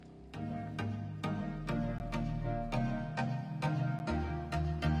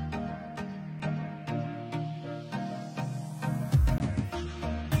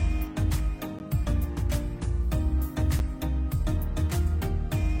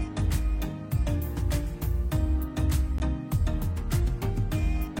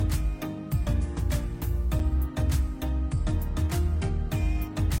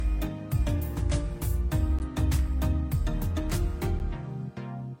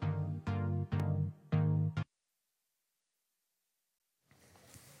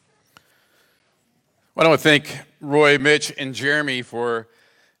Well, I want to thank Roy, Mitch, and Jeremy for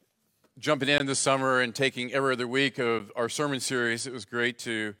jumping in this summer and taking every other week of our sermon series. It was great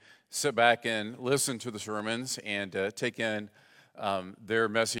to sit back and listen to the sermons and take in their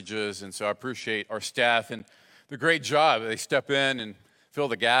messages. And so I appreciate our staff and the great job. They step in and fill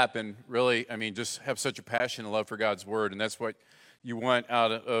the gap and really, just have such a passion and love for God's Word. And that's what you want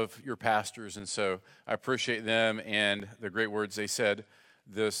out of your pastors. And so I appreciate them and the great words they said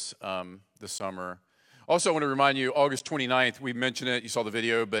this summer. Also, I want to remind you, August 29th, we mentioned it, you saw the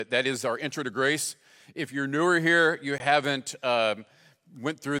video, but that is our Intro to Grace. If you're newer here, you haven't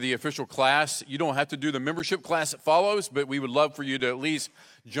went through the official class, you don't have to do the membership class that follows, but we would love for you to at least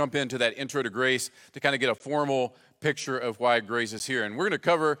jump into that Intro to Grace to kind of get a formal picture of why grace is here. And we're going to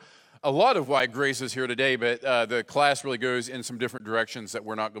cover a lot of why grace is here today, but the class really goes in some different directions that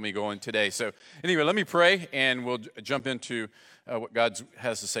we're not going to be going today. So anyway, let me pray, and we'll jump into what God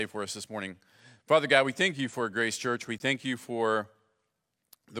has to say for us this morning. Father God, we thank you for Grace Church. We thank you for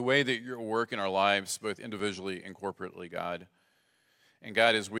the way that you work in our lives, both individually and corporately, God. And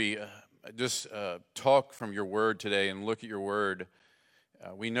God, as we just talk from your word today and look at your word,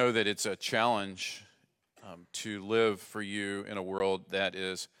 we know that it's a challenge to live for you in a world that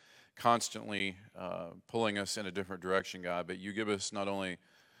is constantly pulling us in a different direction, God. But you give us not only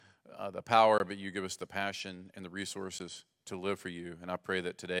the power, but you give us the passion and the resources to live for you. And I pray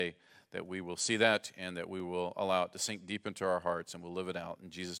that today that we will see that and that we will allow it to sink deep into our hearts and we'll live it out. In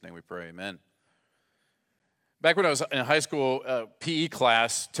Jesus' name we pray, amen. Back when I was in high school, PE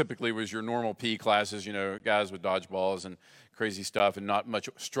class typically was your normal PE classes, guys with dodgeballs and crazy stuff and not much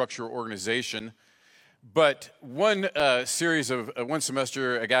structure or organization. But one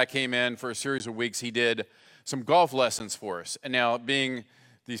semester, a guy came in for a series of weeks. He did some golf lessons for us. And now, being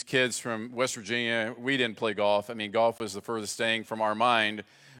these kids from West Virginia, we didn't play golf. Golf was the furthest thing from our mind.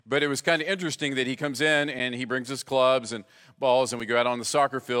 But it was kind of interesting that he comes in and he brings us clubs and balls, and we go out on the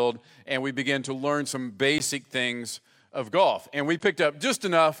soccer field, and we begin to learn some basic things of golf. And we picked up just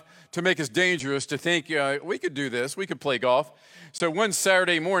enough to make us dangerous to think, we could do this, we could play golf. So one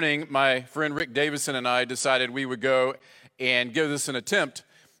Saturday morning, my friend Rick Davison and I decided we would go and give this an attempt.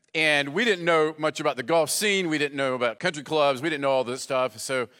 And we didn't know much about the golf scene. We didn't know about country clubs. We didn't know all this stuff.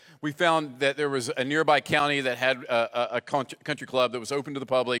 So we found that there was a nearby county that had a country club that was open to the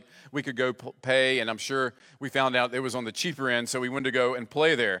public. We could go pay, and I'm sure we found out it was on the cheaper end, so we wanted to go and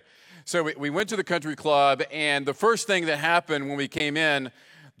play there. So we went to the country club, and the first thing that happened when we came in,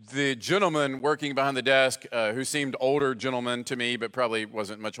 the gentleman working behind the desk, who seemed older gentleman to me, but probably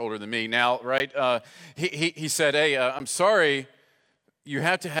wasn't much older than me now, right? He said, hey, I'm sorry, you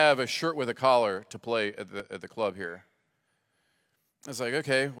have to have a shirt with a collar to play at the club here. I was like,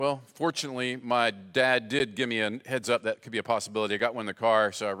 okay, well, fortunately, my dad did give me a heads up that could be a possibility. I got one in the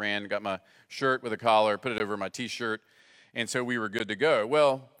car, so I ran, got my shirt with a collar, put it over my T-shirt, and so we were good to go.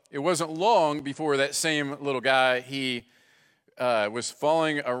 Well, it wasn't long before that same little guy, he was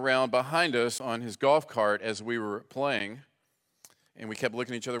following around behind us on his golf cart as we were playing. And we kept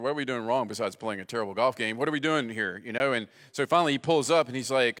looking at each other, what are we doing wrong besides playing a terrible golf game? What are we doing here, And so finally he pulls up and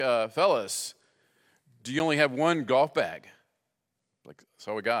he's like, fellas, do you only have one golf bag? Like, that's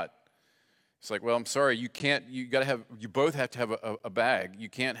all we got. It's like, well, I'm sorry, you both have to have a bag. You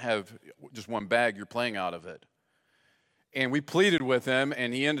can't have just one bag, you're playing out of it. And we pleaded with him,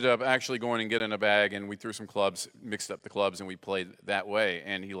 and he ended up actually going and getting a bag, and we threw some clubs, mixed up the clubs, and we played that way,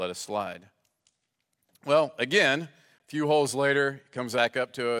 and he let us slide. Well, again, a few holes later, he comes back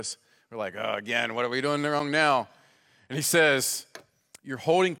up to us. We're like, oh, again, what are we doing wrong now? And he says, you're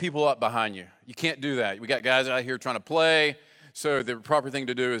holding people up behind you. You can't do that. We got guys out here trying to play, so the proper thing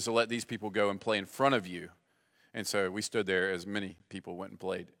to do is to let these people go and play in front of you. And so we stood there as many people went and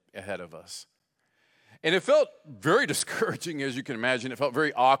played ahead of us. And it felt very discouraging, as you can imagine. It felt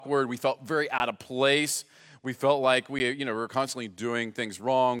very awkward. We felt very out of place. We felt like we were constantly doing things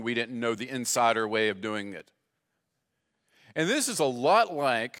wrong. We didn't know the insider way of doing it. And this is a lot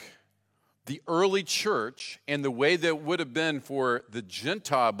like the early church and the way that would have been for the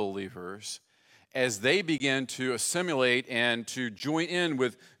Gentile believers as they began to assimilate and to join in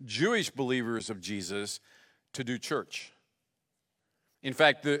with Jewish believers of Jesus to do church. In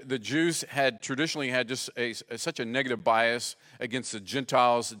fact, the Jews had traditionally had just such a negative bias against the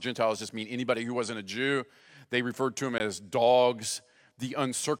Gentiles. The Gentiles just mean anybody who wasn't a Jew. They referred to them as dogs, the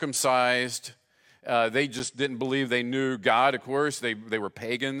uncircumcised. They just didn't believe they knew God, of course. They were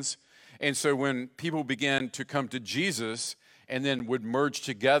pagans. And so when people began to come to Jesus and then would merge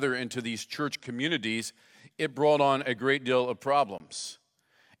together into these church communities, it brought on a great deal of problems.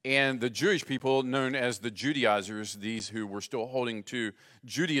 And the Jewish people, known as the Judaizers, these who were still holding to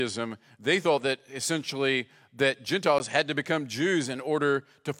Judaism, they thought that essentially that Gentiles had to become Jews in order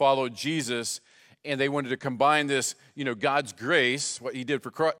to follow Jesus. And they wanted to combine this, God's grace, what he did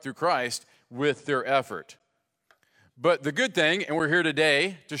through Christ, with their effort. But the good thing, and we're here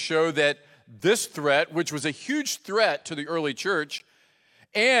today to show that this threat, which was a huge threat to the early church,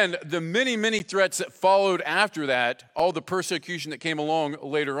 and the many, many threats that followed after that, all the persecution that came along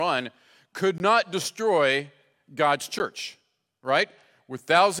later on, could not destroy God's church, right? We're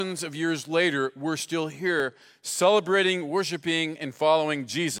thousands of years later, we're still here celebrating, worshiping, and following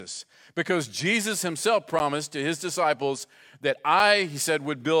Jesus. Because Jesus himself promised to his disciples that he said,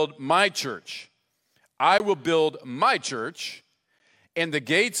 would build my church. I will build my church, and the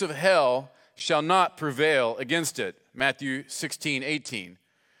gates of hell shall not prevail against it. Matthew 16:18.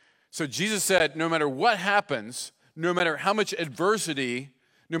 So Jesus said, no matter what happens, no matter how much adversity,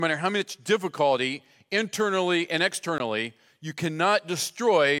 no matter how much difficulty, internally and externally, you cannot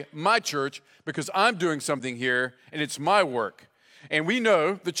destroy my church because I'm doing something here and it's my work. And we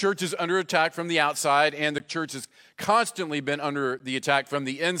know the church is under attack from the outside, and the church has constantly been under the attack from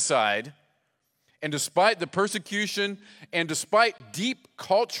the inside. And despite the persecution and despite deep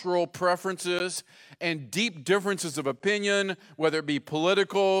cultural preferences and deep differences of opinion, whether it be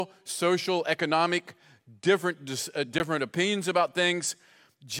political, social, economic, different opinions about things,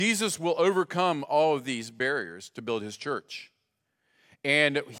 Jesus will overcome all of these barriers to build his church.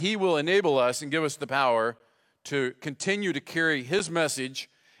 And he will enable us and give us the power to continue to carry his message,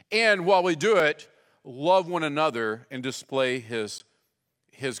 and while we do it, love one another and display his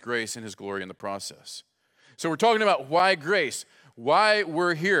grace and his glory in the process. So we're talking about why grace, why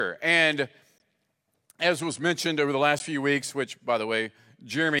we're here. And as was mentioned over the last few weeks, which, by the way,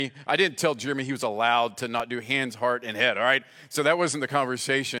 I didn't tell Jeremy he was allowed to not do hands, heart, and head, all right? So that wasn't the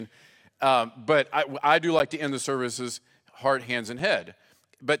conversation. But I do like to end the services heart, hands, and head.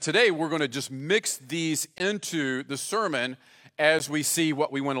 But today we're going to just mix these into the sermon as we see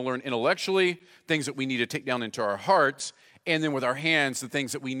what we want to learn intellectually, things that we need to take down into our hearts, and then with our hands, the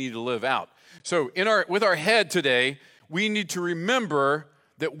things that we need to live out. So with our head today, we need to remember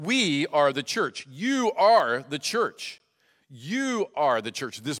that we are the church. You are the church. You are the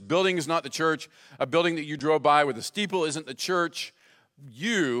church. This building is not the church. A building that you drove by with a steeple isn't the church.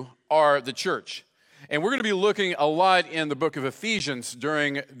 You are the church. And we're going to be looking a lot in the book of Ephesians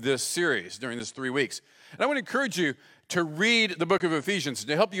during this series, during this 3 weeks. And I want to encourage you to read the book of Ephesians.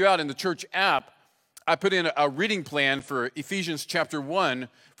 To help you out in the church app, I put in a reading plan for Ephesians chapter 1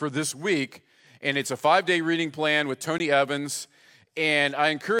 for this week. And it's a 5-day reading plan with Tony Evans. And I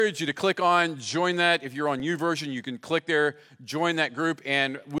encourage you to click on, join that. If you're on YouVersion, you can click there, join that group,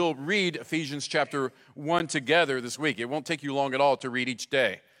 and we'll read Ephesians chapter 1 together this week. It won't take you long at all to read each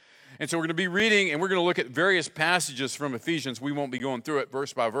day. And so we're going to be reading, and we're going to look at various passages from Ephesians. We won't be going through it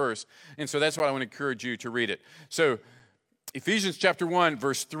verse by verse. And so that's why I want to encourage you to read it. So Ephesians chapter 1,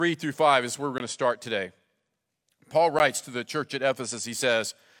 verse 3 through 5 is where we're going to start today. Paul writes to the church at Ephesus, he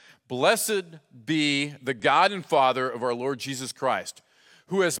says, "Blessed be the God and Father of our Lord Jesus Christ,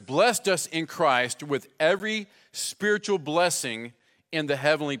 who has blessed us in Christ with every spiritual blessing in the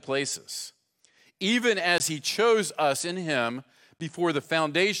heavenly places, even as he chose us in him before the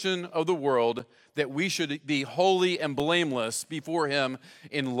foundation of the world, that we should be holy and blameless before him.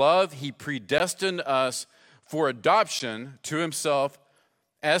 In love, he predestined us for adoption to himself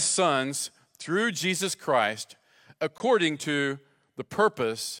as sons through Jesus Christ, according to the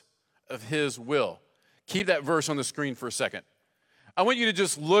purpose of his will." Keep that verse on the screen for a second. I want you to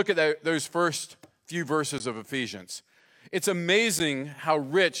just look at those first few verses of Ephesians. It's amazing how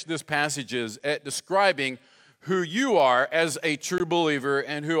rich this passage is at describing who you are as a true believer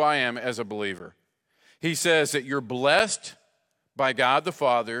and who I am as a believer. He says that you're blessed by God the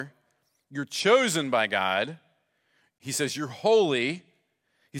Father. You're chosen by God. He says you're holy.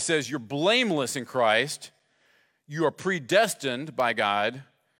 He says you're blameless in Christ. You are predestined by God.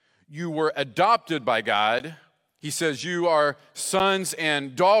 You were adopted by God. He says you are sons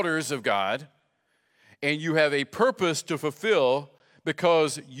and daughters of God. And you have a purpose to fulfill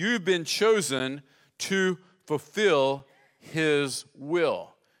because you've been chosen to fulfill his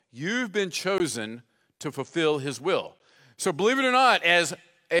will. You've been chosen to fulfill his will. So believe it or not, as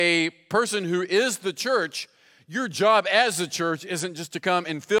a person who is the church, your job as the church isn't just to come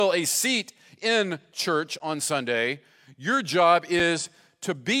and fill a seat in church on Sunday. Your job is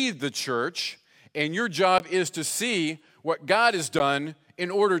to be the church, and your job is to see what God has done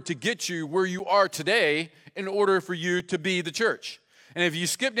in order to get you where you are today, in order for you to be the church. And if you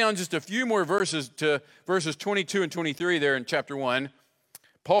skip down just a few more verses to verses 22 and 23 there in chapter 1,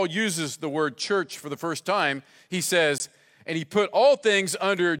 Paul uses the word church for the first time. He says, and he put all things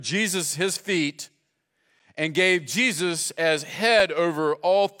under Jesus, his feet, and gave Jesus as head over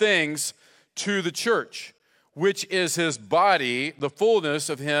all things to the church, which is his body, the fullness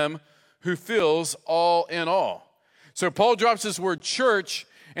of him who fills all in all. So Paul drops this word church,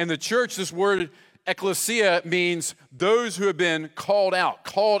 and the church, this word ecclesia, means those who have been called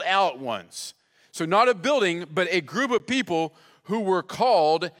out ones. So not a building, but a group of people who were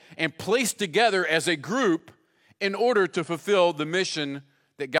called and placed together as a group in order to fulfill the mission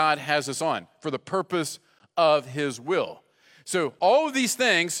that God has us on for the purpose of his will. So all of these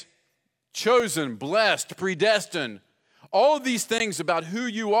things, chosen, blessed, predestined, all of these things about who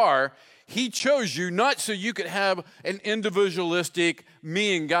you are, he chose you not so you could have an individualistic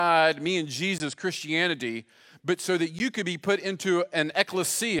me and God, me and Jesus Christianity, but so that you could be put into an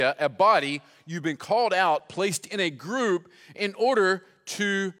ecclesia, a body. You've been called out, placed in a group in order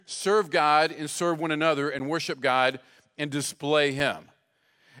to serve God and serve one another and worship God and display him.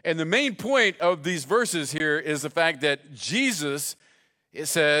 And the main point of these verses here is the fact that Jesus, it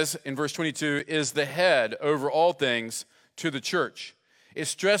says in verse 22, is the head over all things to the church. It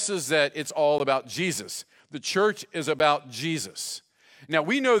stresses that it's all about Jesus. The church is about Jesus. Now,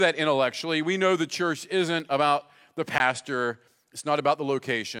 we know that intellectually. We know the church isn't about the pastor. It's not about the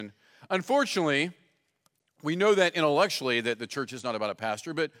location. Unfortunately, we know that intellectually that the church is not about a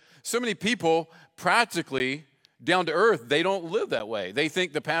pastor, but so many people practically, down to earth, they don't live that way. They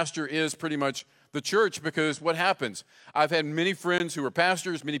think the pastor is pretty much the church because what happens? I've had many friends who are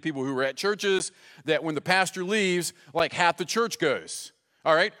pastors, many people who are at churches, that when the pastor leaves, like half the church goes.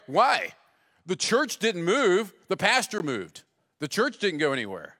 All right? Why? The church didn't move, the pastor moved. The church didn't go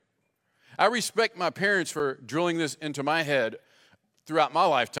anywhere. I respect my parents for drilling this into my head throughout my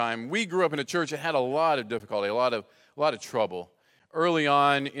lifetime. We grew up in a church that had a lot of difficulty, a lot of trouble. Early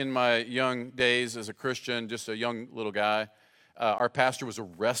on in my young days as a Christian, just a young little guy, our pastor was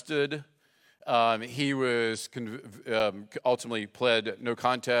arrested. He was ultimately pled no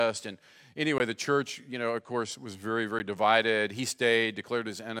contest. And anyway, the church, of course, was very, very divided. He stayed, declared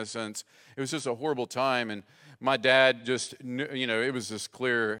his innocence. It was just a horrible time. And my dad just knew, it was just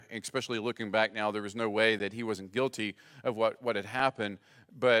clear, especially looking back now, there was no way that he wasn't guilty of what had happened.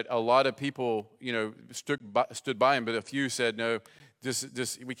 But a lot of people, stood by him, but a few said, no,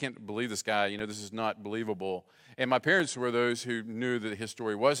 we can't believe this guy. This is not believable. And my parents were those who knew that his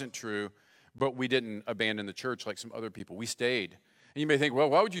story wasn't true, but we didn't abandon the church like some other people. We stayed. And you may think,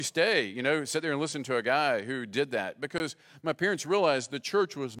 well, why would you stay? Sit there and listen to a guy who did that. Because my parents realized the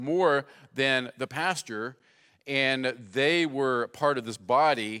church was more than the pastor, and they were part of this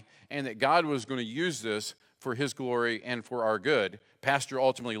body, and that God was going to use this for his glory and for our good. Pastor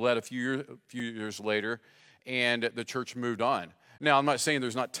ultimately led a few years later, and the church moved on. Now, I'm not saying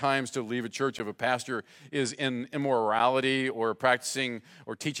there's not times to leave a church if a pastor is in immorality or practicing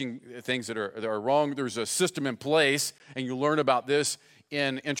or teaching things that are wrong. There's a system in place, and you learn about this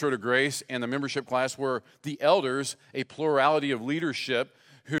in Intro to Grace and the membership class, where the elders, a plurality of leadership,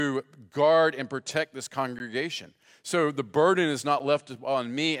 who guard and protect this congregation. So the burden is not left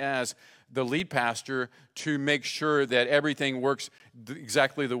on me as the lead pastor to make sure that everything works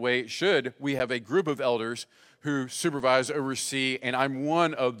exactly the way it should. We have a group of elders who supervise, oversee, and I'm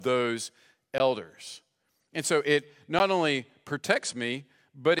one of those elders. And so it not only protects me,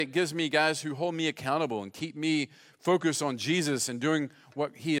 but it gives me guys who hold me accountable and keep me focused on Jesus and doing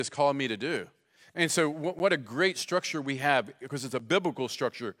what he has called me to do. And so what a great structure we have, because it's a biblical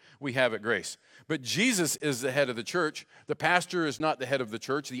structure we have at Grace. But Jesus is the head of the church. The pastor is not the head of the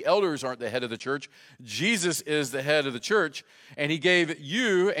church. The elders aren't the head of the church. Jesus is the head of the church. And he gave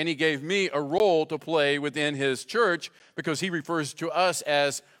you and he gave me a role to play within his church, because he refers to us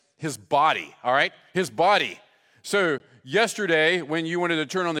as his body, all right? His body. So yesterday, when you wanted to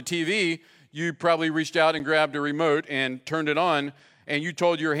turn on the TV, you probably reached out and grabbed a remote and turned it on, and you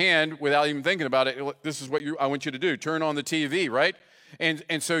told your hand, without even thinking about it, this is what I want you to do. Turn on the TV, right?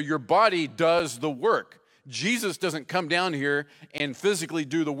 And so your body does the work. Jesus doesn't come down here and physically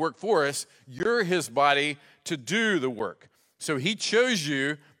do the work for us. You're his body to do the work. So he chose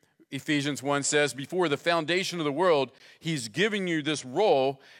you, Ephesians 1 says, before the foundation of the world, he's giving you this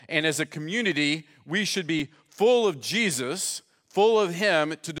role. And as a community, we should be full of Jesus, full of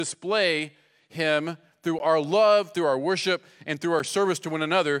him, to display him through our love, through our worship, and through our service to one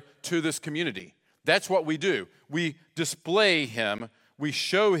another to this community. That's what we do. We display him. We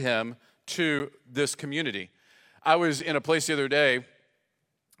show him to this community. I was in a place the other day.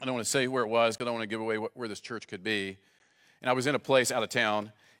 I don't want to say where it was because I don't want to give away where this church could be. And I was in a place out of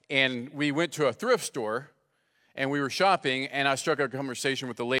town, and we went to a thrift store, and we were shopping, and I struck a conversation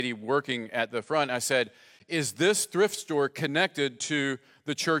with the lady working at the front. I said, is this thrift store connected to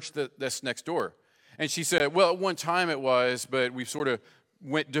the church that's next door? And she said, well, at one time it was, but we sort of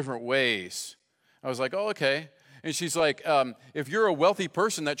went different ways. I was like, oh, okay. And she's like, if you're a wealthy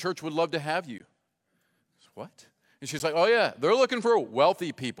person, that church would love to have you. I said, what? And she's like, oh, yeah, they're looking for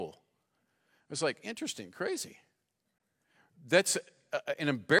wealthy people. I was like, interesting, crazy. That's an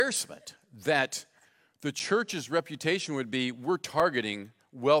embarrassment that the church's reputation would be, we're targeting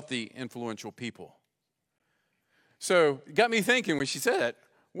wealthy, influential people. So it got me thinking when she said that,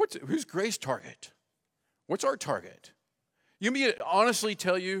 who's Grace Target? What's our target? You mean to honestly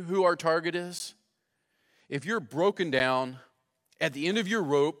tell you who our target is? If you're broken down, at the end of your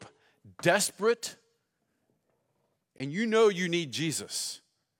rope, desperate, and you know you need Jesus,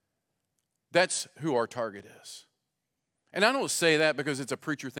 that's who our target is. And I don't say that because it's a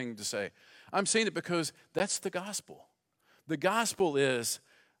preacher thing to say. I'm saying it because that's the gospel. The gospel is,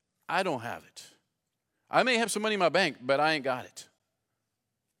 I don't have it. I may have some money in my bank, but I ain't got it.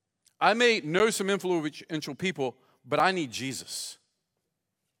 I may know some influential people, but I need Jesus.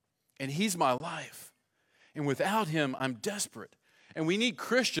 And he's my life. And without him, I'm desperate. And we need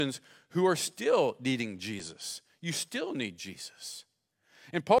Christians who are still needing Jesus. You still need Jesus.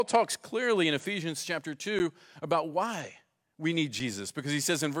 And Paul talks clearly in Ephesians chapter 2 about why we need Jesus. Because he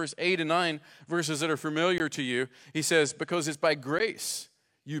says in verse 8 and 9, verses that are familiar to you, he says, because it's by grace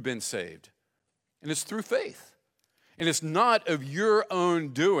you've been saved. And it's through faith. And it's not of your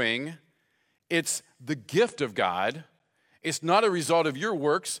own doing. It's the gift of God. It's not a result of your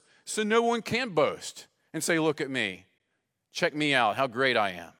works, so no one can boast and say, look at me. Check me out, how great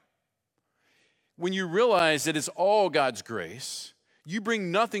I am. When you realize that it's all God's grace, you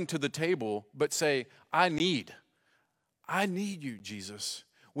bring nothing to the table but say, I need you, Jesus.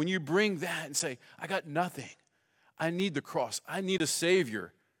 When you bring that and say, I got nothing. I need the cross. I need a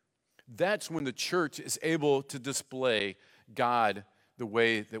Savior. That's when the church is able to display God the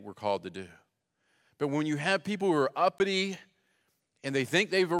way that we're called to do. But when you have people who are uppity and they think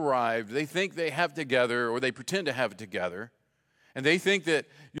they've arrived, they think they have it together, or they pretend to have it together, and they think that,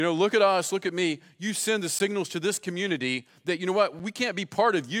 look at us, look at me, you send the signals to this community that, you know what, we can't be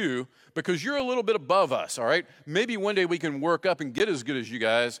part of you because you're a little bit above us, all right? Maybe one day we can work up and get as good as you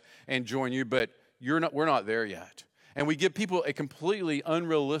guys and join you, but we're not there yet. And we give people a completely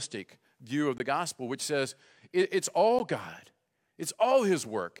unrealistic view of the gospel, which says it's all God. It's all his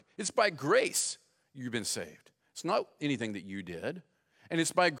work. It's by grace you've been saved. It's not anything that you did. And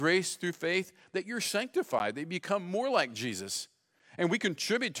it's by grace through faith that you're sanctified, that you become more like Jesus. And we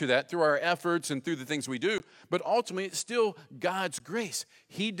contribute to that through our efforts and through the things we do. But ultimately, it's still God's grace.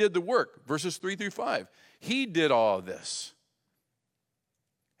 He did the work, verses 3 through 5. He did all of this.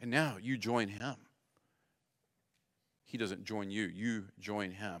 And now you join him. He doesn't join you. You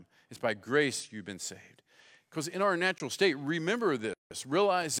join him. It's by grace you've been saved. Because in our natural state, remember this,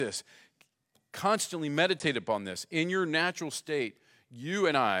 realize this, constantly meditate upon this. In your natural state, you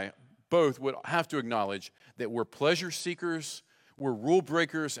and I both would have to acknowledge that we're pleasure seekers, we're rule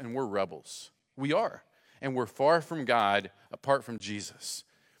breakers, and we're rebels. We are. And we're far from God apart from Jesus.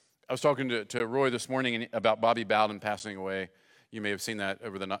 I was talking to Roy this morning about Bobby Bowden passing away. You may have seen that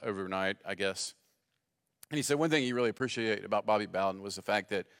overnight, I guess. And he said one thing he really appreciated about Bobby Bowden was the fact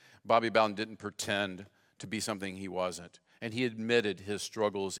that Bobby Bowden didn't pretend to be something he wasn't. And he admitted his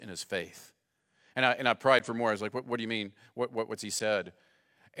struggles in his faith. And I pried for more. I was like, what do you mean? What's he said?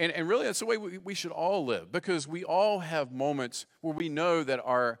 And really, that's the way we should all live, because we all have moments where we know that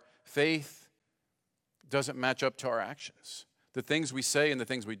our faith doesn't match up to our actions. The things we say and the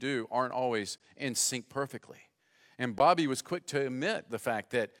things we do aren't always in sync perfectly. And Bobby was quick to admit the fact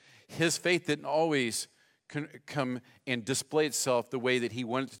that his faith didn't always come and display itself the way that he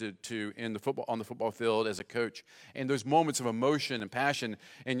wanted it to on the football field as a coach. And those moments of emotion and passion,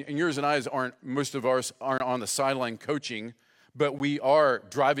 and yours and I's most of ours aren't on the sideline coaching, but we are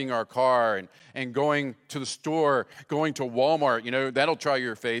driving our car and going to the store, going to Walmart. That'll try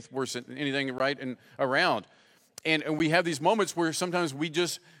your faith worse than anything right and around. And we have these moments where sometimes we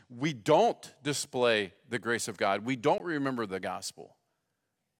don't display the grace of God. We don't remember the gospel.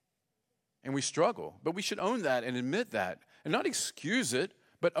 And we struggle. But we should own that and admit that. And not excuse it,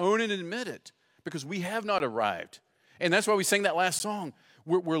 but own and admit it. Because we have not arrived. And that's why we sang that last song.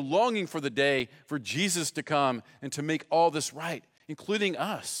 We're longing for the day for Jesus to come and to make all this right, including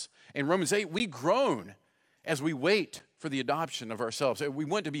us. In Romans 8, we groan as we wait for the adoption of ourselves. We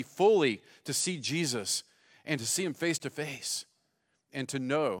want to be fully to see Jesus and to see him face to face and to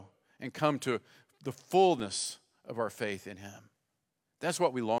know and come to the fullness of our faith in him. That's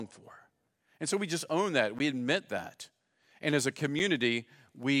what we long for. And so we just own that. We admit that. And as a community,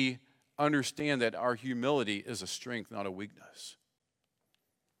 we understand that our humility is a strength, not a weakness.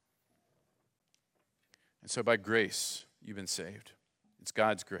 And so by grace, you've been saved. It's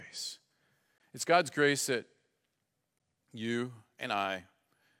God's grace. It's God's grace that you and I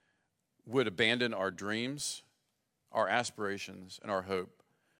would abandon our dreams, our aspirations, and our hope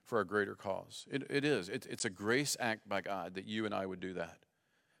for a greater cause. It is. It's a grace act by God that you and I would do that.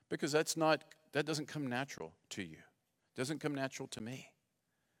 Because that doesn't come natural to you. It doesn't come natural to me.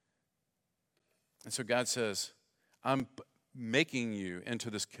 And so God says, I'm making you into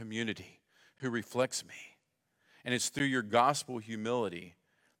this community who reflects me. And it's through your gospel humility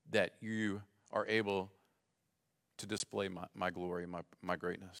that you are able to display my glory, my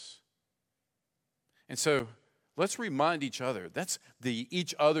greatness. And so let's remind each other. That's the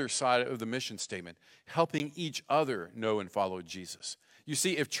each other side of the mission statement, helping each other know and follow Jesus. You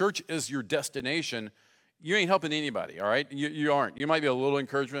see, if church is your destination, you ain't helping anybody, all right? You aren't. You might be a little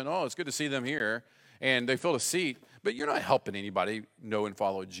encouragement. Oh, it's good to see them here, and they filled a seat, but you're not helping anybody know and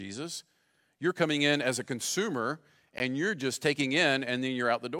follow Jesus. You're coming in as a consumer, and you're just taking in, and then you're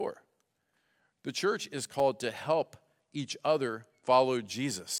out the door. The church is called to help each other follow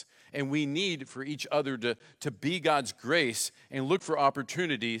Jesus. And we need for each other to be God's grace and look for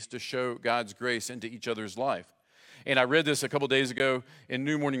opportunities to show God's grace into each other's life. And I read this a couple days ago in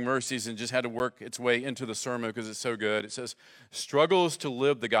New Morning Mercies and just had to work its way into the sermon because it's so good. It says, struggles to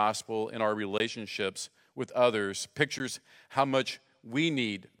live the gospel in our relationships with others pictures how much we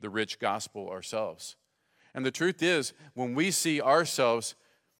need the rich gospel ourselves. And the truth is, when we see ourselves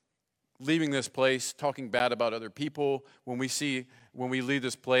leaving this place, talking bad about other people, when we leave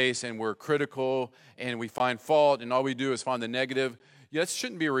this place and we're critical and we find fault and all we do is find the negative, that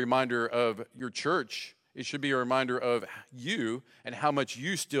shouldn't be a reminder of your church. It should be a reminder of you and how much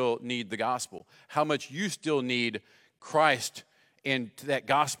you still need the gospel, how much you still need Christ and that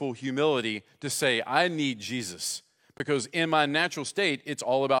gospel humility to say, I need Jesus, because in my natural state, it's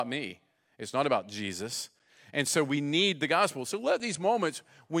all about me. It's not about Jesus. And so we need the gospel. So let these moments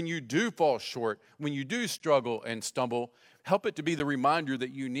when you do fall short, when you do struggle and stumble, help it to be the reminder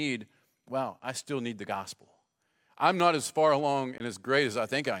that you need, wow, I still need the gospel. I'm not as far along and as great as I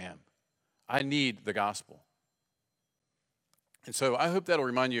think I am. I need the gospel. And so I hope that'll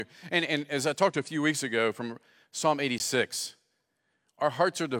remind you. And as I talked a few weeks ago from Psalm 86, our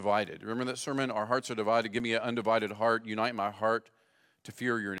hearts are divided. Remember that sermon? Our hearts are divided. Give me an undivided heart. Unite my heart to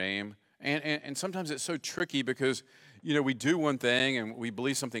fear your name. And sometimes it's so tricky because, we do one thing and we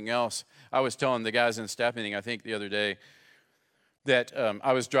believe something else. I was telling the guys in staff meeting, I think the other day, that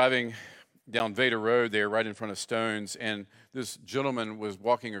I was driving down Vader Road there right in front of Stones, and this gentleman was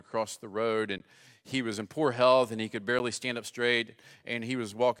walking across the road, and he was in poor health, and he could barely stand up straight, and he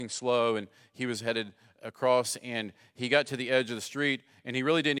was walking slow, and he was headed across, and he got to the edge of the street, and he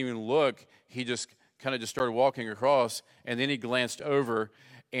really didn't even look. He just kind of just started walking across, and then he glanced over.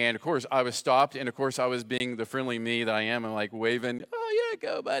 And, of course, I was stopped, and, of course, I was being the friendly me that I am and, like, waving, oh, yeah,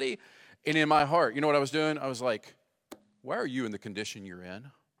 go, buddy. And in my heart, you know what I was doing? I was like, why are you in the condition you're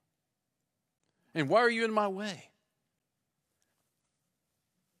in? And why are you in my way?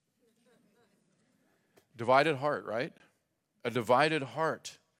 Divided heart, right? A divided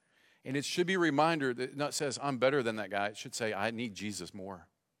heart. And it should be a reminder that not says, I'm better than that guy. It should say, I need Jesus more.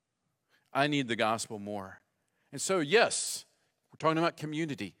 I need the gospel more. And so, yes, we're talking about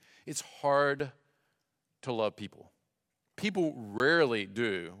community. It's hard to love people. People rarely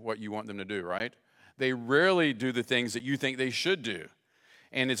do what you want them to do, right? They rarely do the things that you think they should do.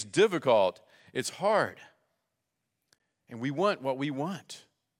 And it's difficult. It's hard. And we want what we want.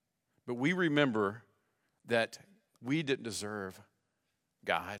 But we remember that we didn't deserve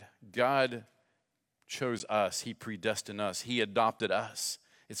God. God chose us. He predestined us. He adopted us.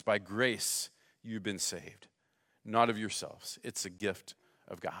 It's by grace you've been saved. Not of yourselves. It's a gift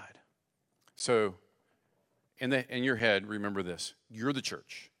of God. So, in your head, remember this. You're the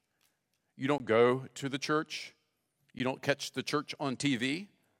church. You don't go to the church. You don't catch the church on TV.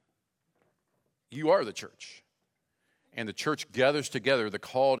 You are the church. And the church gathers together the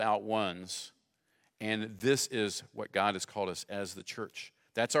called out ones. And this is what God has called us as the church.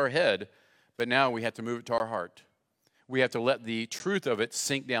 That's our head. But now we have to move it to our heart. We have to let the truth of it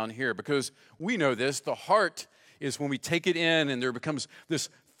sink down here. Because we know this. The heart is when we take it in and there becomes this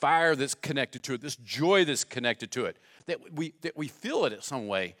fire that's connected to it, this joy that's connected to it, that we feel it in some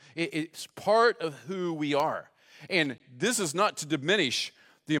way. It's part of who we are. And this is not to diminish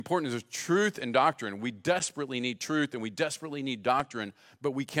the importance of truth and doctrine. We desperately need truth and we desperately need doctrine,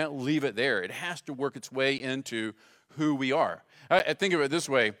 but we can't leave it there. It has to work its way into who we are. I think of it this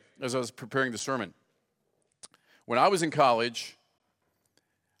way. as I was preparing the sermon. When I was in college,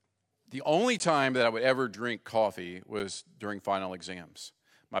 the only time that I would ever drink coffee was during final exams.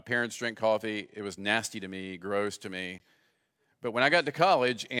 My parents drank coffee. It was nasty to me, gross to me. But when I got to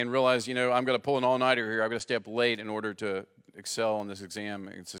college and realized, I'm going to pull an all-nighter here, I've got to stay up late in order to excel on this exam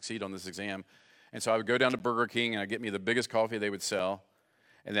and succeed on this exam. And so I would go down to Burger King and I'd get me the biggest coffee they would sell.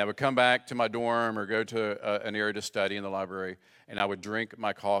 And then I would come back to my dorm or go to an area to study in the library, and I would drink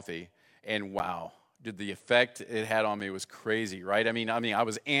my coffee. And wow, did the effect it had on me was crazy, right? I mean, I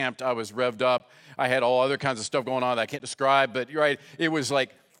was amped, I was revved up. I had all other kinds of stuff going on that I can't describe, but right, it was like,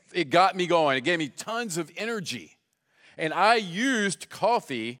 it got me going. It gave me tons of energy. And I used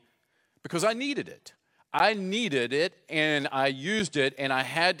coffee because I needed it. I needed it, and I used it, and I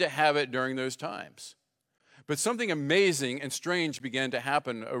had to have it during those times. But something amazing and strange began to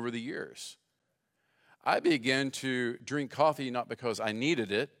happen over the years. I began to drink coffee not because I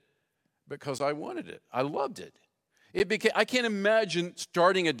needed it, but because I wanted it. I loved it. I can't imagine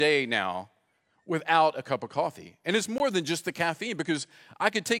starting a day now without a cup of coffee. And it's more than just the caffeine, because I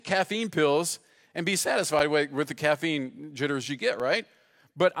could take caffeine pills and be satisfied with the caffeine jitters you get, right?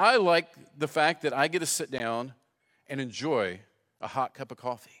 But I like the fact that I get to sit down and enjoy a hot cup of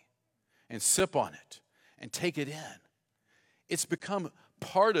coffee and sip on it and take it in. It's become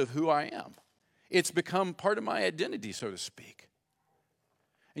part of who I am. It's become part of my identity, so to speak.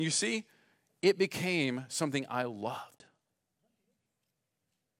 And you see, it became something I loved.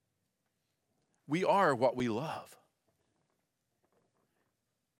 We are what we love.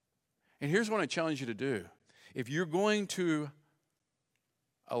 And here's what I challenge you to do. If you're going to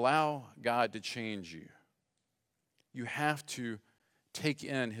allow God to change you, you have to take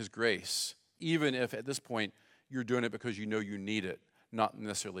in His grace, even if at this point you're doing it because you know you need it, not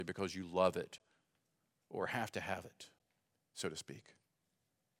necessarily because you love it or have to have it, so to speak.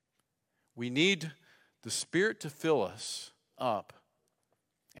 We need the Spirit to fill us up.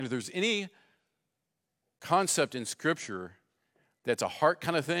 And if there's any concept in Scripture that's a heart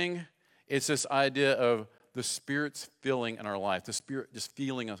kind of thing, it's this idea of the Spirit's filling in our life, the Spirit just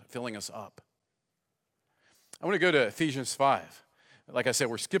filling us up. I want to go to Ephesians 5. Like I said,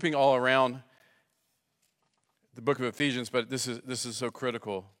 we're skipping all around the book of Ephesians, but this is so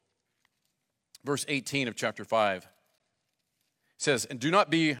critical. Verse 18 of chapter 5 says, "And do not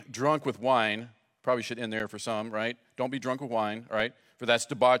be drunk with wine." Probably should end there for some, right? Don't be drunk with wine, right? For that's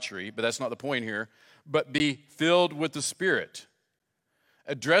debauchery, but that's not the point here. But be filled with the Spirit,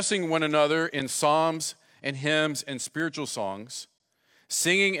 addressing one another in psalms and hymns and spiritual songs,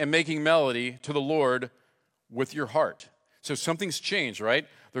 singing and making melody to the Lord with your heart. So something's changed, right?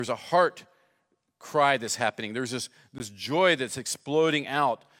 There's a heart cry that's happening. There's this joy that's exploding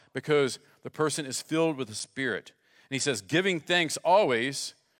out because the person is filled with the Spirit. And he says, giving thanks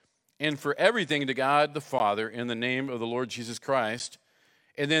always and for everything to God the Father in the name of the Lord Jesus Christ.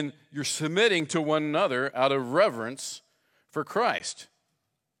 And then you're submitting to one another out of reverence for Christ.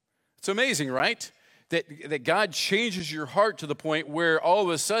 It's amazing, right? That God changes your heart to the point where all of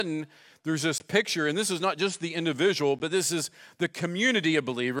a sudden there's this picture, and this is not just the individual, but this is the community of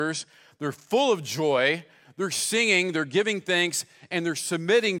believers. They're full of joy. They're singing, they're giving thanks, and they're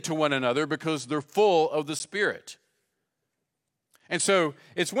submitting to one another because they're full of the Spirit. And so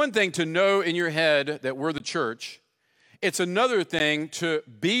it's one thing to know in your head that we're the church. It's another thing to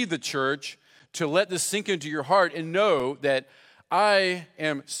be the church, to let this sink into your heart and know that I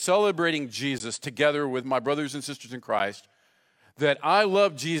am celebrating Jesus together with my brothers and sisters in Christ, that I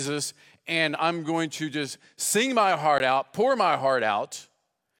love Jesus, and I'm going to just sing my heart out, pour my heart out,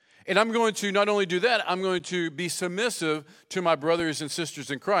 and I'm going to not only do that, I'm going to be submissive to my brothers and sisters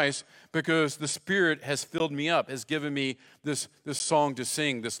in Christ because the Spirit has filled me up, has given me this song to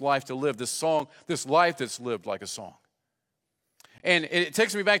sing, this life to live, this life that's lived like a song. And it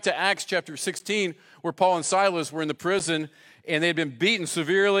takes me back to Acts chapter 16, where Paul and Silas were in the prison, and they'd been beaten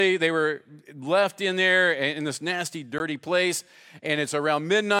severely. They were left in there in this nasty, dirty place, and it's around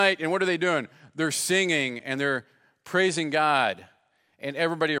midnight, and what are they doing? They're singing, and they're praising God. And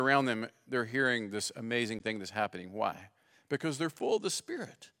everybody around them, they're hearing this amazing thing that's happening. Why? Because they're full of the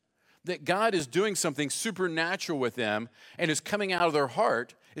Spirit. That God is doing something supernatural with them and is coming out of their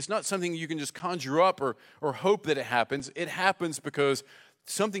heart. It's not something you can just conjure up or hope that it happens. It happens because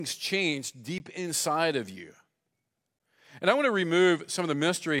something's changed deep inside of you. And I want to remove some of the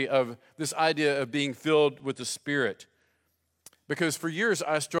mystery of this idea of being filled with the Spirit. Because for years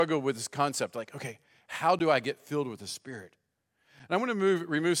I struggled with this concept like, okay, how do I get filled with the Spirit? And I want to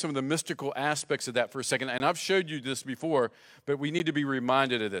remove some of the mystical aspects of that for a second. And I've showed you this before, but we need to be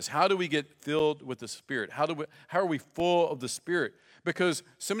reminded of this. How do we get filled with the Spirit? How are we full of the Spirit? Because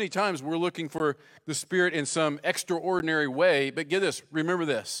so many times we're looking for the Spirit in some extraordinary way. But get this, remember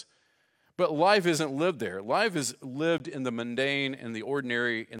this. But life isn't lived there. Life is lived in the mundane and the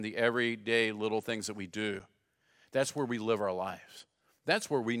ordinary and the everyday little things that we do. That's where we live our lives. That's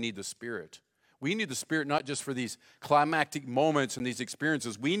where we need the Spirit. We need the Spirit not just for these climactic moments and these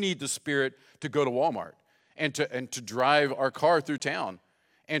experiences. We need the Spirit to go to Walmart and to drive our car through town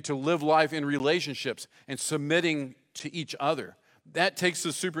and to live life in relationships and submitting to each other. That takes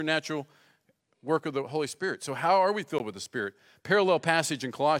the supernatural work of the Holy Spirit. So how are we filled with the Spirit? Parallel passage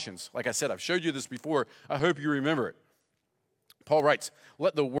in Colossians. Like I said, I've showed you this before. I hope you remember it. Paul writes,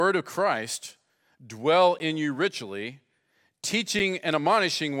 "Let the word of Christ dwell in you richly, teaching and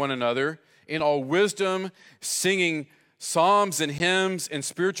admonishing one another in all wisdom, singing psalms and hymns and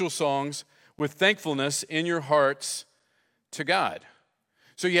spiritual songs with thankfulness in your hearts to God."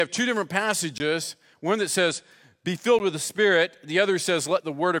 So you have two different passages, one that says, "Be filled with the Spirit." The other says, "Let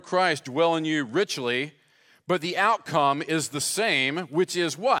the word of Christ dwell in you richly." But the outcome is the same, which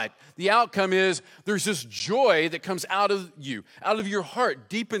is what? The outcome is there's this joy that comes out of you, out of your heart,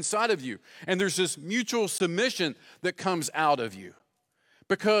 deep inside of you. And there's this mutual submission that comes out of you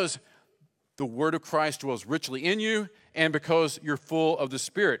because the word of Christ dwells richly in you and because you're full of the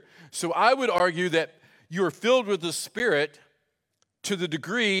Spirit. So I would argue that you are filled with the Spirit to the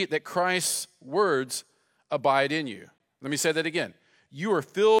degree that Christ's words abide in you. Let me say that again. You are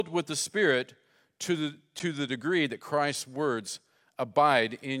filled with the Spirit to the degree that Christ's words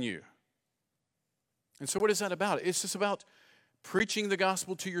abide in you. And so what is that about? It's just about preaching the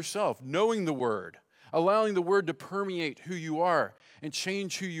gospel to yourself, knowing the word, allowing the word to permeate who you are and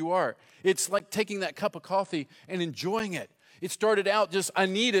change who you are. It's like taking that cup of coffee and enjoying it. It started out just, I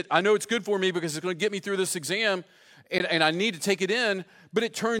need it. I know it's good for me because it's going to get me through this exam, and I need to take it in. But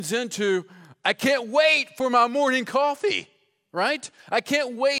it turns into, I can't wait for my morning coffee, right? I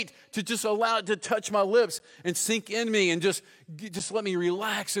can't wait to just allow it to touch my lips and sink in me and just let me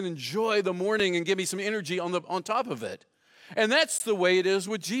relax and enjoy the morning and give me some energy on top of it. And that's the way it is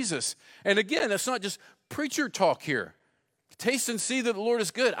with Jesus. And again, that's not just preacher talk here. Taste and see that the Lord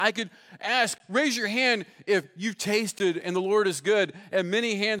is good. I could ask, raise your hand if you've tasted and the Lord is good, and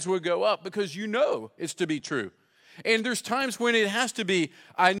many hands would go up because you know it's to be true. And there's times when it has to be,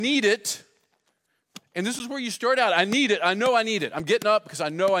 I need it. And this is where you start out. I need it. I know I need it. I'm getting up because I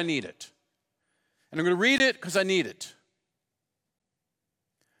know I need it. And I'm going to read it because I need it.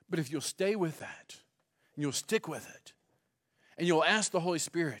 But if you'll stay with that, and you'll stick with it, and you'll ask the Holy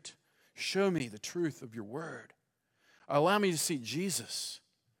Spirit, show me the truth of your word. Allow me to see Jesus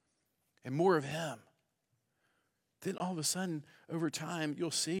and more of him. Then all of a sudden, over time, you'll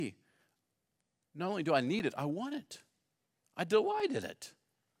see, not only do I need it, I want it. I delight in it.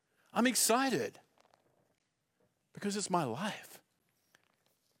 I'm excited because it's my life.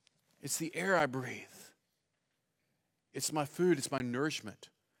 It's the air I breathe. It's my food. It's my nourishment.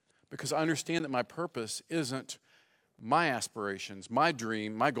 Because I understand that my purpose isn't my aspirations, my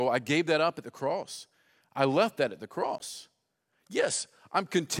dream, my goal. I gave that up at the cross. I left that at the cross. Yes, I'm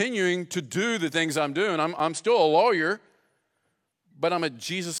continuing to do the things I'm doing. I'm still a lawyer, but I'm a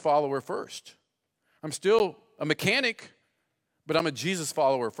Jesus follower first. I'm still a mechanic, but I'm a Jesus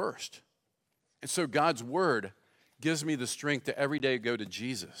follower first. And so God's word gives me the strength to every day go to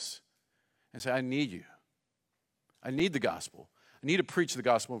Jesus and say, I need you. I need the gospel. I need to preach the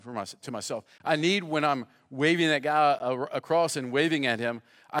gospel to myself. I need, when I'm waving that guy across and waving at him,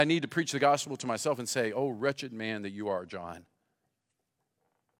 I need to preach the gospel to myself and say, oh, wretched man that you are, John.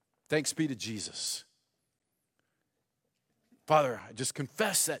 Thanks be to Jesus. Father, I just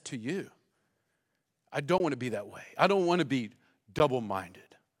confess that to you. I don't want to be that way. I don't want to be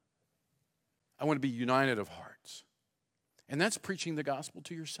double-minded. I want to be united of hearts. And that's preaching the gospel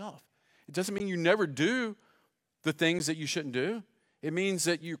to yourself. It doesn't mean you never do the things that you shouldn't do. It means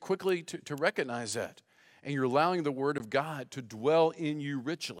that you quickly to recognize that. And you're allowing the word of God to dwell in you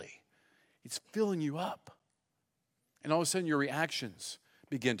richly. It's filling you up. And all of a sudden your reactions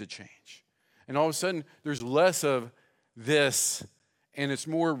begin to change. And all of a sudden there's less of this and it's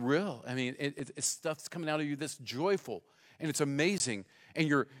more real. I mean, it's stuff that's coming out of you that's joyful and it's amazing. And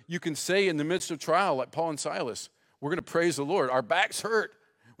you can say in the midst of trial, like Paul and Silas, we're going to praise the Lord. Our backs hurt.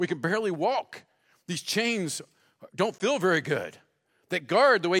 We can barely walk. These chains don't feel very good. That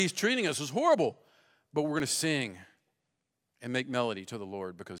guard, the way he's treating us, is horrible. But we're going to sing and make melody to the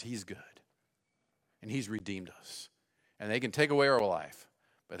Lord because he's good. And he's redeemed us. And they can take away our life,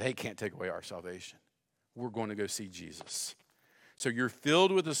 but they can't take away our salvation. We're going to go see Jesus. So you're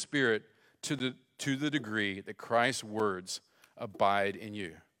filled with the Spirit to the degree that Christ's words abide in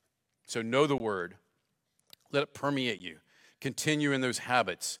you. So know the word. Let it permeate you. Continue in those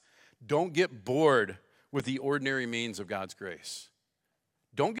habits. Don't get bored with the ordinary means of God's grace.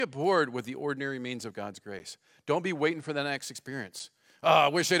 Don't get bored with the ordinary means of God's grace. Don't be waiting for the next experience. Oh, I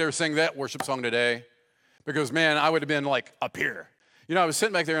wish they'd ever sang that worship song today because, man, I would have been like up here. You know, I was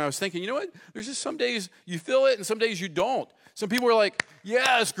sitting back there and I was thinking, you know what? There's just some days you feel it and some days you don't. Some people are like,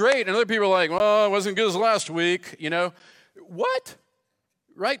 yeah, it's great. And other people are like, well, it wasn't good as last week, you know. What?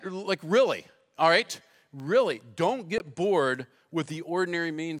 Right? Like, really? All right? Really, don't get bored with the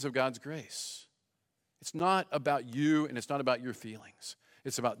ordinary means of God's grace. It's not about you and it's not about your feelings.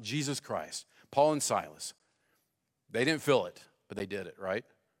 It's about Jesus Christ. Paul and Silas, they didn't feel it, but they did it, right?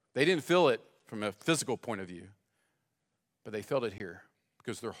 They didn't feel it from a physical point of view, but they felt it here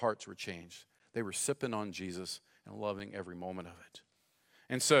because their hearts were changed. They were sipping on Jesus and loving every moment of it.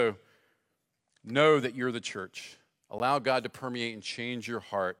 And so, know that you're the church. Allow God to permeate and change your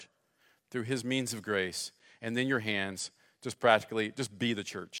heart through his means of grace, and then your hands, just practically, just be the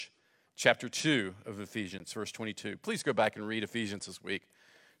church. Chapter 2 of Ephesians, verse 22. Please go back and read Ephesians this week.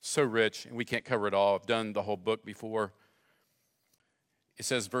 So rich, and we can't cover it all. I've done the whole book before. It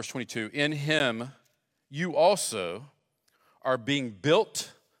says, verse 22, in him you also are being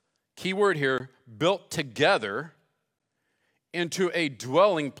built, key word here, built together into a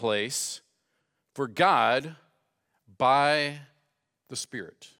dwelling place for God by the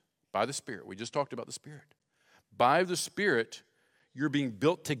Spirit. By the Spirit. We just talked about the Spirit. By the Spirit, you're being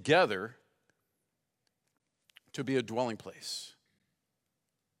built together to be a dwelling place.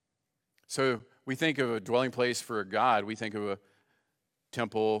 So we think of a dwelling place for God. We think of a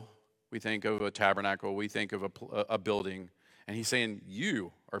temple. We think of a tabernacle. We think of a building. And he's saying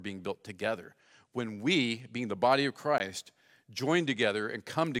you are being built together. When we, being the body of Christ, join together and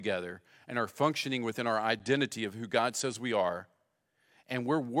come together and are functioning within our identity of who God says we are, and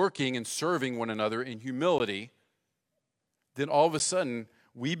we're working and serving one another in humility, then all of a sudden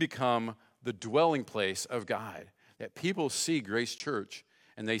we become the dwelling place of God. That people see Grace Church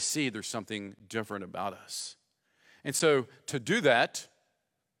and they see there's something different about us. And so to do that,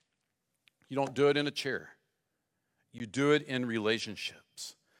 you don't do it in a chair. You do it in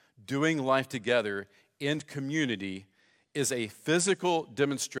relationships. Doing life together in community is a physical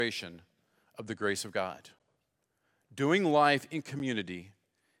demonstration of the grace of God. Doing life in community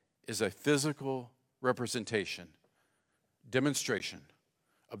is a physical representation, demonstration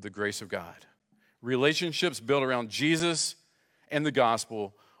of the grace of God. Relationships built around Jesus and the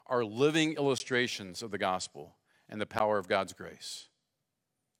gospel are living illustrations of the gospel and the power of God's grace.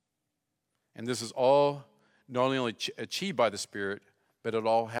 And this is all not only achieved by the Spirit, but it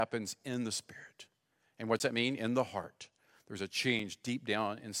all happens in the Spirit. And what's that mean? In the heart. There's a change deep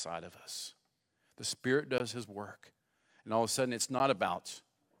down inside of us. The Spirit does his work. And all of a sudden, it's not about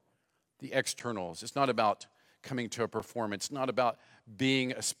the externals. It's not about coming to a performance. It's not about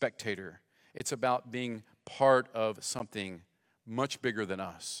being a spectator. It's about being part of something much bigger than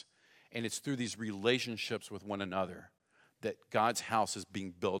us. And it's through these relationships with one another that God's house is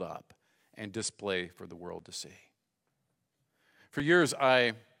being built up and displayed for the world to see. For years,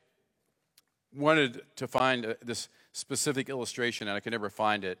 I wanted to find this specific illustration, and I could never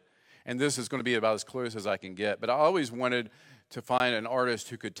find it. And this is going to be about as close as I can get. But I always wanted to find an artist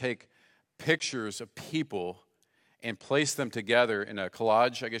who could take pictures of people and place them together in a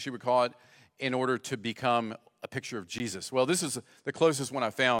collage, I guess you would call it, in order to become a picture of Jesus. Well, this is the closest one I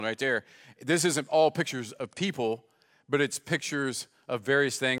found right there. This isn't all pictures of people, but it's pictures of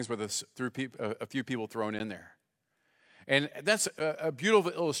various things with a few people thrown in there. And that's a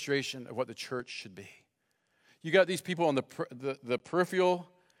beautiful illustration of what the church should be. You got these people on the peripheral,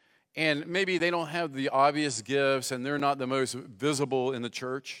 and maybe they don't have the obvious gifts, and they're not the most visible in the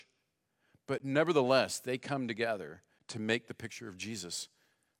church, but nevertheless, they come together to make the picture of Jesus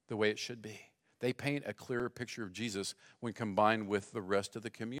the way it should be. They paint a clearer picture of Jesus when combined with the rest of the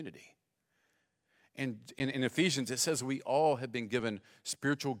community. And in Ephesians, it says we all have been given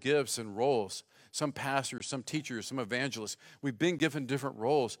spiritual gifts and roles. Some pastors, some teachers, some evangelists. We've been given different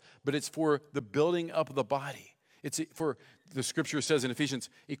roles, but it's for the building up of the body. It's for, the scripture says in Ephesians,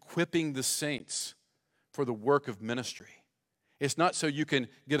 equipping the saints for the work of ministry. It's not so you can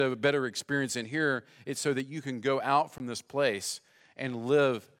get a better experience in here. It's so that you can go out from this place and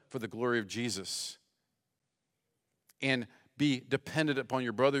live for the glory of Jesus and be dependent upon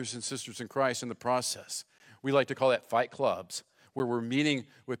your brothers and sisters in Christ in the process. We like to call that fight clubs, where we're meeting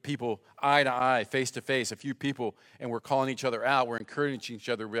with people eye to eye, face to face, a few people, and we're calling each other out. We're encouraging each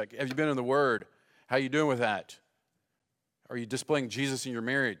other. We're like, have you been in the Word? How you doing with that? Are you displaying Jesus in your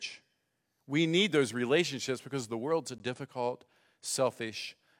marriage? We need those relationships because the world's a difficult,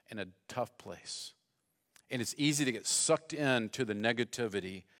 selfish, and a tough place. And it's easy to get sucked into the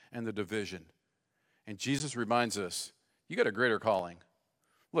negativity and the division. And Jesus reminds us, you got a greater calling.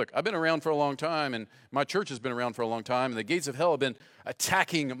 Look, I've been around for a long time, and my church has been around for a long time, and the gates of hell have been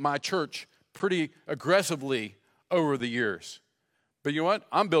attacking my church pretty aggressively over the years. But you know what?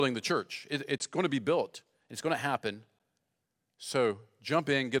 I'm building the church. It's going to be built. It's going to happen. So jump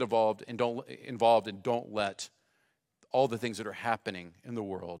in, get involved, and don't let all the things that are happening in the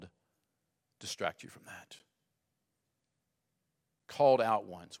world distract you from that. Called out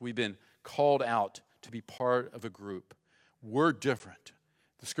ones. We've been called out to be part of a group. We're different.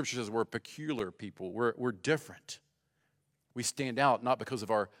 The scripture says we're a peculiar people. We're different. We stand out not because of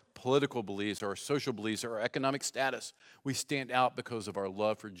our political beliefs or our social beliefs or our economic status. We stand out because of our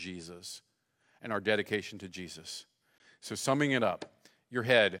love for Jesus and our dedication to Jesus. So summing it up, your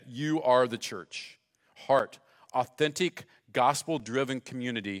head, you are the church. Heart, authentic, gospel-driven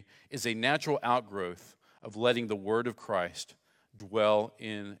community is a natural outgrowth of letting the word of Christ dwell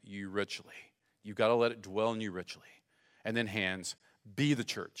in you richly. You've got to let it dwell in you richly. And then hands, be the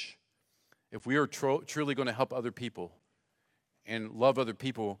church. If we are truly going to help other people and love other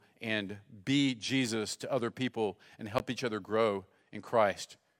people and be Jesus to other people and help each other grow in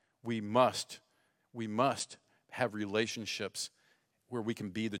Christ, we must have relationships where we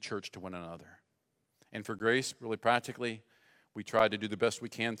can be the church to one another. And for Grace, really practically, we try to do the best we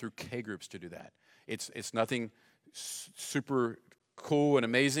can through K groups to do that. It's nothing super cool and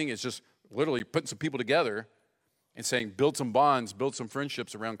amazing. It's just literally putting some people together and saying, build some bonds, build some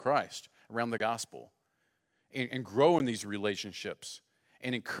friendships around Christ, around the gospel, and grow in these relationships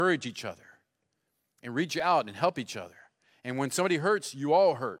and encourage each other and reach out and help each other. And when somebody hurts, you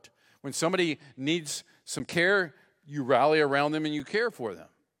all hurt. When somebody needs some care, you rally around them and you care for them.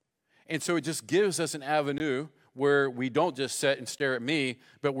 And so it just gives us an avenue where we don't just sit and stare at me,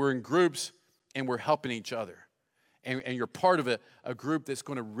 but we're in groups and we're helping each other. And you're part of a group that's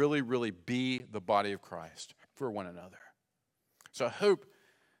going to really, really be the body of Christ for one another. So I hope,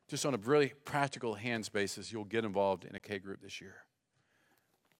 just on a really practical hands basis, you'll get involved in a K group this year.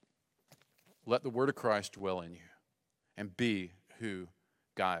 Let the word of Christ dwell in you and be who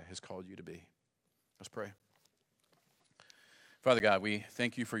God has called you to be. Let's pray. Father God, we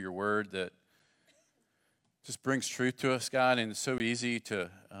thank you for your word that just brings truth to us, God, and it's so easy to,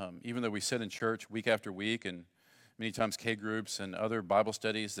 even though we sit in church week after week and many times K groups and other Bible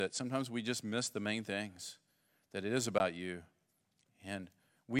studies, that sometimes we just miss the main things, that it is about you. And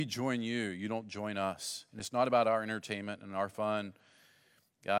we join you. You don't join us. And it's not about our entertainment and our fun.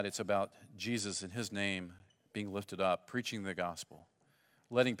 God, it's about Jesus and his name being lifted up, preaching the gospel,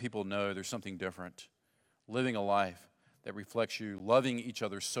 letting people know there's something different, living a life that reflects you, loving each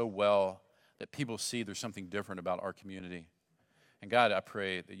other so well that people see there's something different about our community. And God, I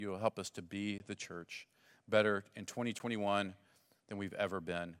pray that you will help us to be the church better in 2021 than we've ever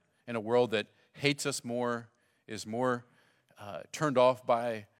been. In a world that hates us more, is more turned off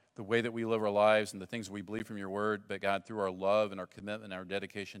by the way that we live our lives and the things we believe from your word, but God, through our love and our commitment and our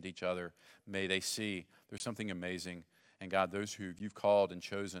dedication to each other, may they see there's something amazing. And God, those who you've called and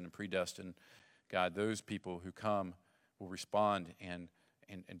chosen and predestined, God, those people who come will respond and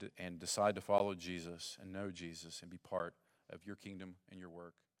decide to follow Jesus and know Jesus and be part of your kingdom and your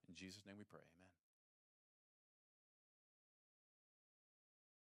work. In Jesus' name we pray. Amen.